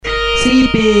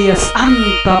CPS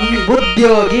అంతం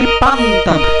ఉద్యోగి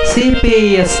పంతం,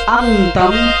 సిపిఎస్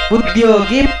అంతం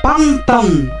ఉద్యోగి పంతం.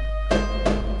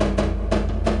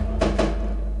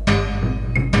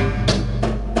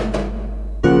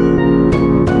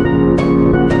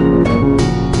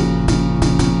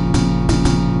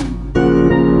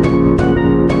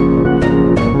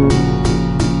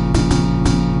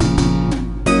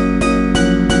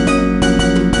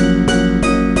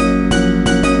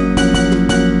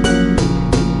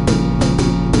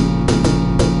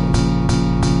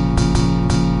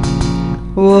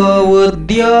 ఓ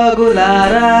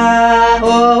ఉద్యోగులారా,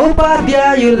 ఓ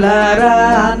ఉపాధ్యాయులారా,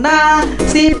 నా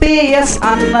సిపిఎస్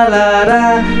అన్నలారా,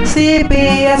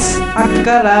 సిపిఎస్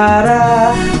అక్కలారా,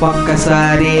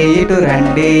 ఒక్కసారి ఇటు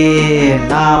రండి,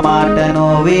 నా మాటను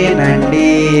వినండి.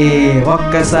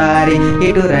 ఒక్కసారి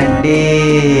ఇటు రండి,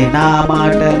 నా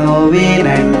మాటను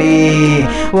వినండి.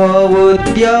 ఓ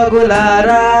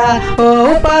ఉద్యోగులారా, ఓ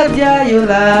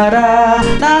ఉపాధ్యాయులారా,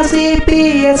 నా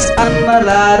సిపిఎస్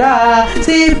అన్నలారా,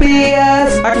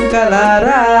 సిపిఎస్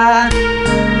అక్కలారా.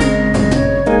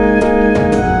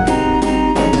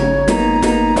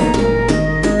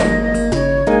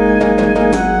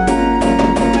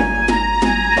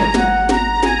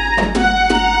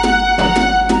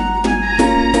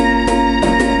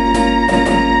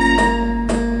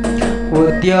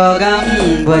 ఉద్యోగం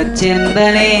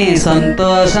వచ్చిందని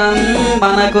సంతోషం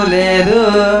మనకు లేదు.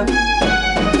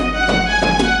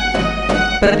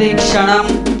 ప్రతి క్షణం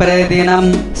ప్రతిదినం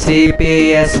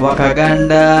సిపిఎస్ ఒక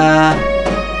గంట.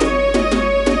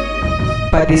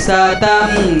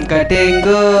 10%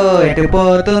 కటింగ్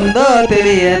ఎటుపోతుందో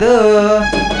తెలియదు.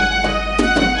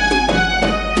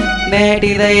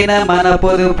 నేటిదైన మన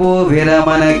పొదుపు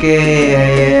విరమణకే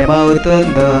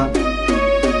ఏమవుతుందో.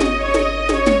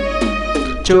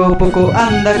 చూపుకు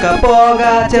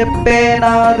అందకపోగా చెప్పే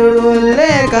నాదుడు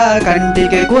లేక,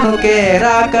 కంటికి కునుకే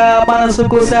రాక,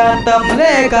 మనసుకు శాంతం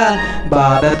లేక,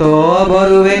 బాధతో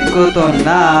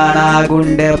బరువెక్కుతున్నా, నా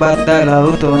గుండె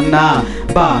బద్దలవుతున్నా.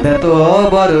 బాధతో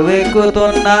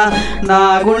బరువెక్కుతున్నా, నా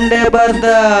గుండె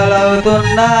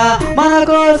బద్దలవుతున్నా. మన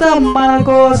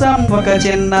కోసం ఒక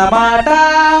చిన్న మాట,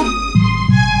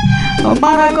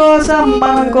 మన కోసం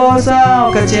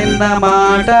ఒక చిన్న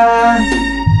మాట.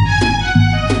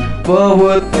 ఓ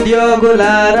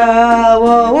ఉద్యోగులారా,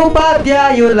 ఓ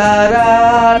ఉపాధ్యాయులారా,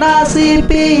 నా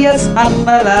సిపిఎస్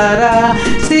అన్నలారా,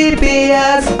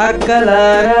 సిపిఎస్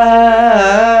అక్కలారా,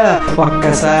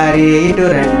 ఒక్కసారి ఇటు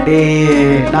రండి,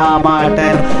 నా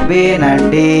మాటను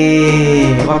వినండి.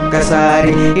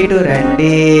 ఒక్కసారి ఇటు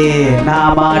రండి, నా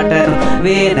మాటను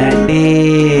వినండి.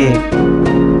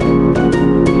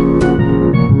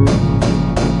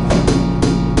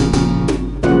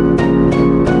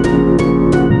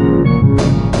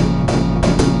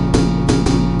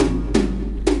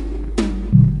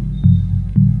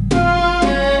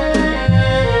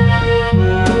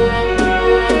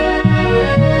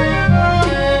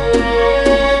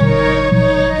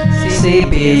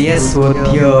 సిపిఎస్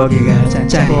ఉద్యోగిగా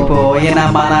చనిపోయిన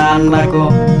మన అన్నకు,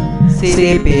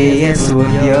 సిపిఎస్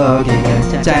ఉద్యోగిగా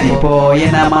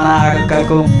చనిపోయిన మన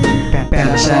అక్కకు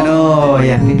పెన్షను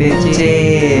ఎంతిచ్చే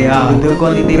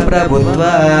ఆదుకుంది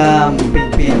ప్రభుత్వం.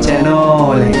 పింఛను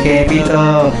లెక్కేమిటో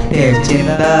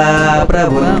తెచ్చిందా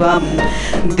ప్రభుత్వం.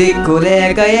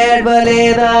 దిక్కులేక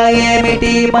ఏడ్వలేదా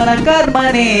ఏమిటి మన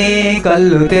కర్మని,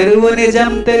 కళ్ళు తెరువు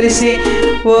నిజం తెలిసి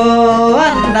ఓ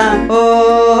అన్న ఓ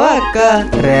అక్క,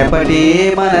 రేపటి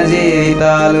మన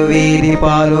జీవితాలు వీధి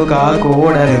పాలు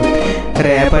కాకూడదు.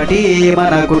 రేపటి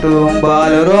మన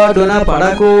కుటుంబాలు రోడ్డున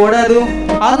పడకూడదు.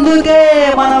 అందుకే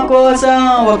మన కోసం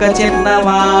ఒక చిన్న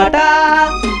మాట,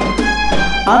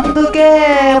 అందుకే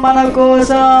మన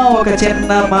కోసం ఒక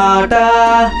చిన్న మాట.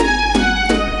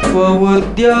 ఓ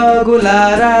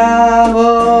ఉద్యోగులారా, ఓ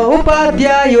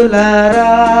ఉపాధ్యాయులారా,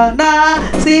 నా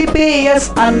సిపిఎస్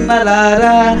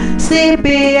అన్నలారా,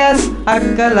 సిపిఎస్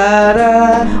అక్కలారా,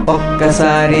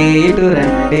 ఒక్కసారి ఇటు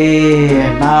రండి,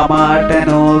 నా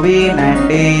మాటను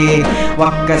వినండి.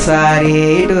 ఒక్కసారి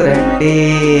ఇటు రండి,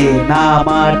 నా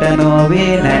మాటను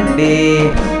వినండి.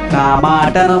 నా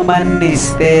మాటను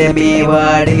మన్నిస్తే, మీ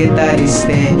వాడికి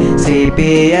తరిస్తే,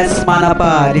 సిపిఎస్ మన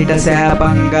పాలిట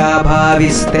శాపంగా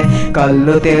భావిస్తే,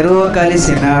 కళ్ళు తెరువు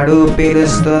కలిసినాడు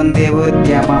పిలుస్తుంది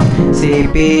ఉద్యమం.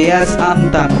 సిపిఎస్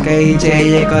అంతంకై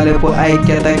చేయ కలుపు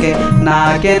ఐక్యతకే,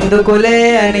 నాకెందుకులే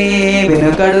అని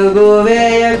వెనుకడుగు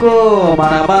వేయకు.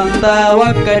 మనమంతా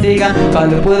ఒక్కటిగా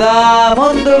కలుపుదా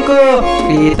ముందుకు.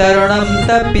 ఈ తరుణం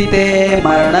తప్పితే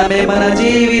మరణమే మన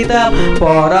జీవితం.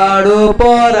 పోరాడు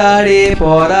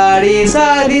పోరాడి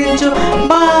సాధించు,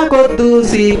 మాకొద్దు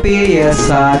సిపిఎస్,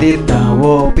 సాధిద్దాం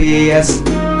ఓపీఎస్.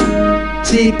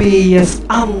 సిపిఎస్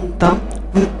అంతం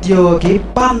ఉద్యోగి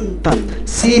పంతం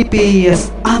సిపిఎస్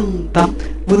అంతం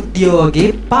ఉద్యోగి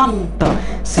పంతం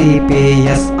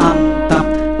సిపిఎస్ అంతం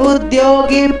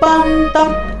ఉద్యోగి పంతం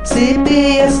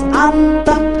సిపిఎస్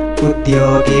అంతం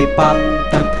ఉద్యోగి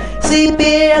పంతం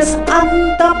సిపిఎస్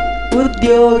అంతం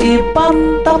ఉద్యోగి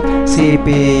పంతం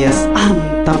సిపిఎస్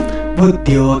అంతం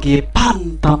ఉద్యోగి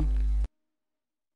పంతం